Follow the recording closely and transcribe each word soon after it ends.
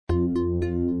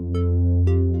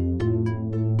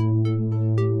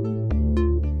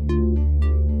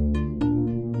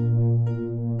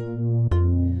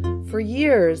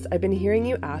years, I've been hearing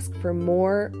you ask for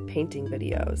more painting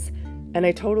videos, and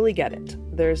I totally get it.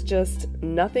 There's just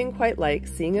nothing quite like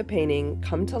seeing a painting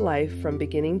come to life from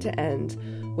beginning to end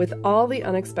with all the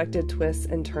unexpected twists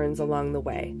and turns along the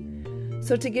way.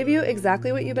 So to give you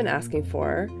exactly what you've been asking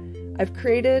for, I've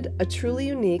created a truly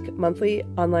unique monthly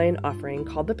online offering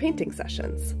called the Painting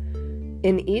Sessions.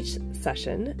 In each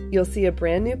session, you'll see a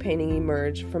brand new painting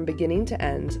emerge from beginning to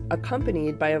end,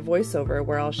 accompanied by a voiceover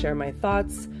where I'll share my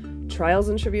thoughts, trials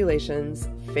and tribulations,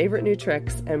 favorite new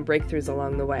tricks, and breakthroughs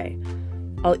along the way.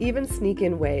 I'll even sneak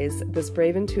in ways this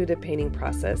brave, intuitive painting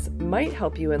process might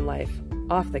help you in life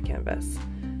off the canvas.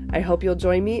 I hope you'll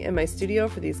join me in my studio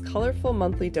for these colorful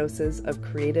monthly doses of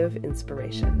creative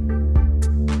inspiration.